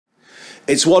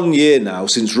It's 1 year now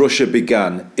since Russia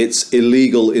began its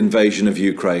illegal invasion of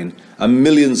Ukraine, and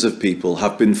millions of people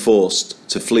have been forced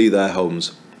to flee their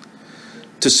homes.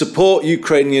 To support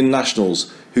Ukrainian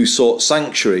nationals who sought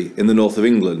sanctuary in the north of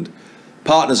England,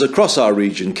 partners across our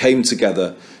region came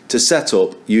together to set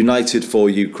up United for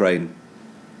Ukraine.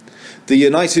 The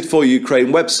United for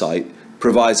Ukraine website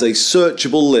provides a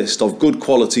searchable list of good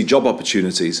quality job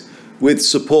opportunities with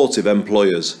supportive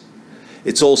employers.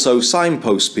 It also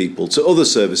signposts people to other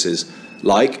services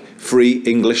like free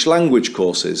English language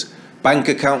courses, bank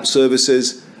account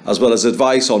services, as well as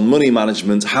advice on money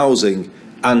management, housing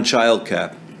and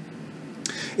childcare.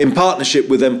 In partnership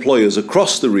with employers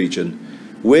across the region,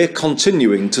 we're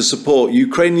continuing to support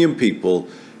Ukrainian people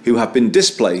who have been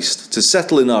displaced to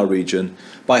settle in our region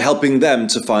by helping them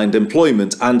to find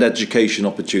employment and education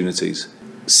opportunities.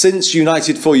 Since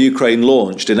United for Ukraine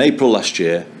launched in April last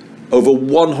year, over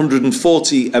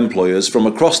 140 employers from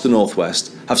across the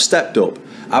Northwest have stepped up,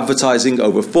 advertising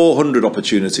over 400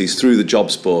 opportunities through the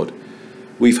jobs board.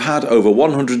 We've had over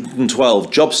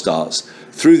 112 job starts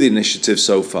through the initiative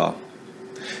so far.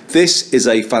 This is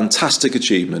a fantastic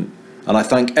achievement, and I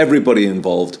thank everybody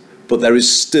involved, but there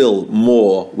is still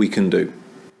more we can do.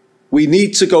 We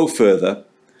need to go further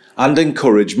and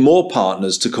encourage more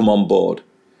partners to come on board.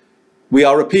 We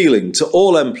are appealing to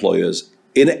all employers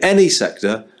in any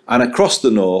sector and across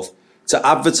the North to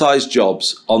advertise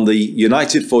jobs on the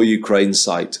United for Ukraine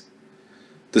site.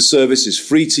 The service is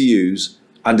free to use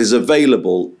and is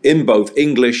available in both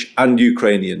English and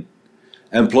Ukrainian.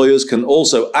 Employers can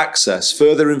also access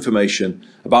further information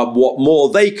about what more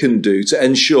they can do to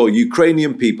ensure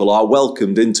Ukrainian people are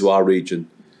welcomed into our region.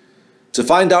 To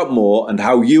find out more and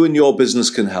how you and your business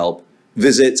can help,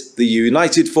 visit the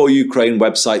United for Ukraine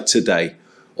website today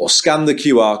or scan the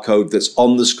QR code that's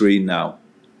on the screen now.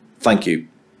 Thank you.